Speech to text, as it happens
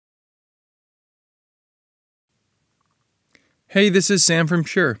Hey, this is Sam from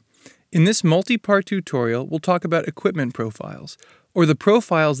Shure. In this multi-part tutorial, we'll talk about equipment profiles, or the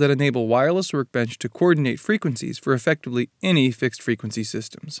profiles that enable Wireless Workbench to coordinate frequencies for effectively any fixed frequency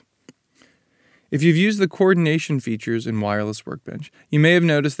systems. If you've used the coordination features in Wireless Workbench, you may have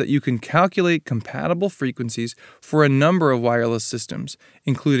noticed that you can calculate compatible frequencies for a number of wireless systems,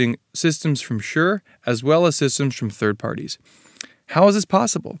 including systems from Shure as well as systems from third parties. How is this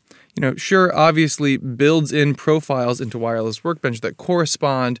possible? Shure obviously builds in profiles into Wireless Workbench that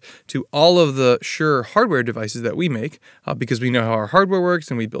correspond to all of the Shure hardware devices that we make because we know how our hardware works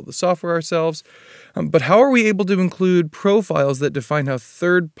and we build the software ourselves. But how are we able to include profiles that define how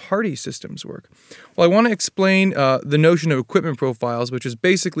third-party systems work? Well, I want to explain the notion of equipment profiles, which is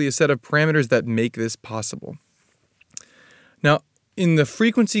basically a set of parameters that make this possible. Now, in the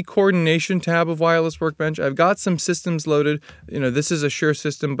frequency coordination tab of Wireless Workbench, I've got some systems loaded. This is a Shure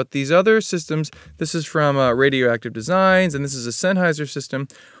system, but these other systems, this is from Radioactive Designs, and this is a Sennheiser system.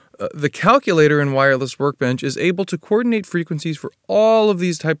 The calculator in Wireless Workbench is able to coordinate frequencies for all of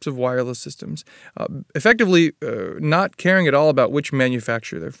these types of wireless systems, effectively not caring at all about which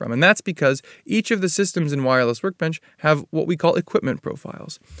manufacturer they're from. And that's because each of the systems in Wireless Workbench have what we call equipment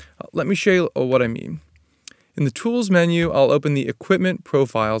profiles. Let me show you what I mean. In the Tools menu, I'll open the Equipment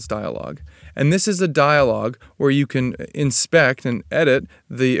Profiles dialog. And this is a dialog where you can inspect and edit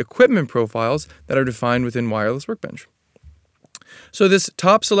the equipment profiles that are defined within Wireless Workbench. So this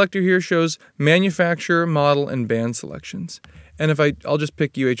top selector here shows manufacturer, model, and band selections. And I'll just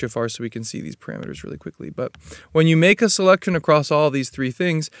pick UHFR so we can see these parameters really quickly. But when you make a selection across all these three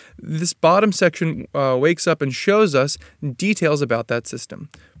things, this bottom section wakes up and shows us details about that system.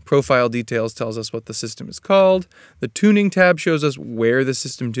 Profile details tells us what the system is called. The tuning tab shows us where the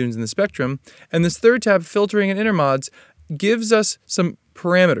system tunes in the spectrum. And this third tab, filtering and intermods, gives us some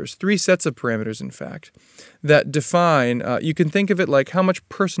parameters, three sets of parameters, in fact, that define, you can think of it like how much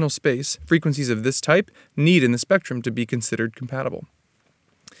personal space frequencies of this type need in the spectrum to be considered compatible.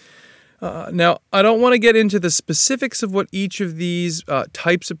 Now, I don't want to get into the specifics of what each of these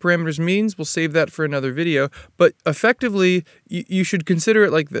types of parameters means. We'll save that for another video. But effectively, you should consider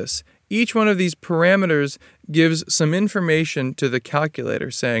it like this. Each one of these parameters gives some information to the calculator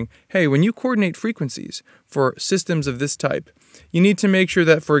saying, hey, when you coordinate frequencies for systems of this type, you need to make sure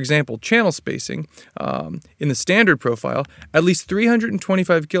that, for example, channel spacing in the standard profile, at least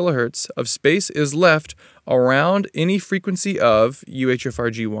 325 kilohertz of space is left around any frequency of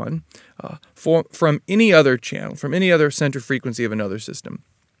UHFR G1 from any other channel, from any other center frequency of another system.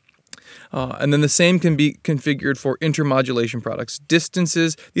 And then the same can be configured for intermodulation products.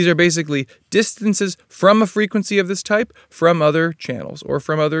 Distances, these are basically distances from a frequency of this type from other channels or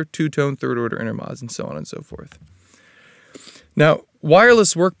from other two-tone third-order intermods and so on and so forth. Now,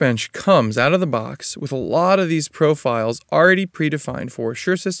 Wireless Workbench comes out of the box with a lot of these profiles already predefined for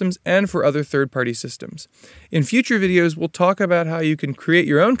Shure systems and for other third-party systems. In future videos, we'll talk about how you can create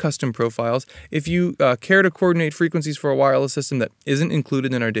your own custom profiles if you care to coordinate frequencies for a wireless system that isn't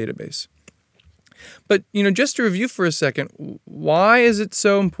included in our database. But, just to review for a second, why is it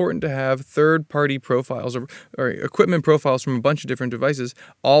so important to have third-party profiles or equipment profiles from a bunch of different devices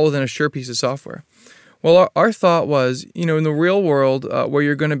all within a Shure piece of software? Well, our thought was, in the real world where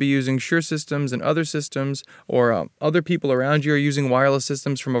you're going to be using Shure systems and other systems, or other people around you are using wireless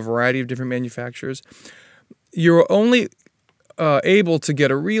systems from a variety of different manufacturers, you're only able to get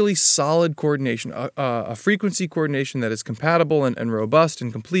a really solid coordination, a frequency coordination that is compatible and robust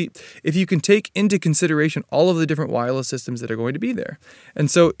and complete if you can take into consideration all of the different wireless systems that are going to be there. And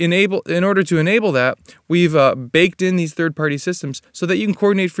so in order to enable that, we've baked in these third-party systems so that you can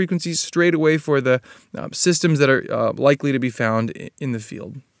coordinate frequencies straight away for the systems that are likely to be found in the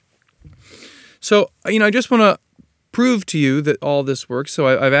field. So, I just want to prove to you that all this works. So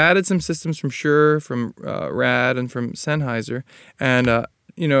I've added some systems from Shure, from Rad, and from Sennheiser. And,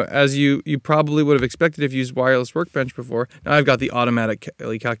 as you probably would have expected if you used Wireless Workbench before, now I've got the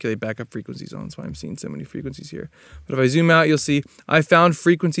automatically calculate backup frequencies on. That's why I'm seeing so many frequencies here. But if I zoom out, you'll see I found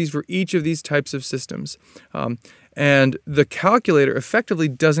frequencies for each of these types of systems. And the calculator effectively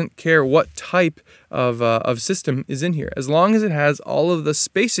doesn't care what type of system is in here. As long as it has all of the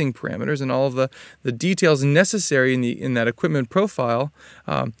spacing parameters and all of the details necessary in that equipment profile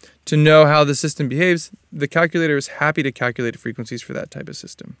to know how the system behaves, the calculator is happy to calculate frequencies for that type of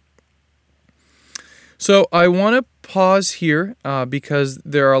system. So I want to pause here because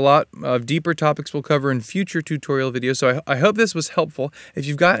there are a lot of deeper topics we'll cover in future tutorial videos. So I hope this was helpful. If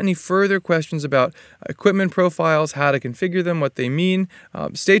you've got any further questions about equipment profiles, how to configure them, what they mean,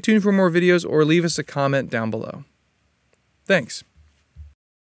 stay tuned for more videos or leave us a comment down below. Thanks.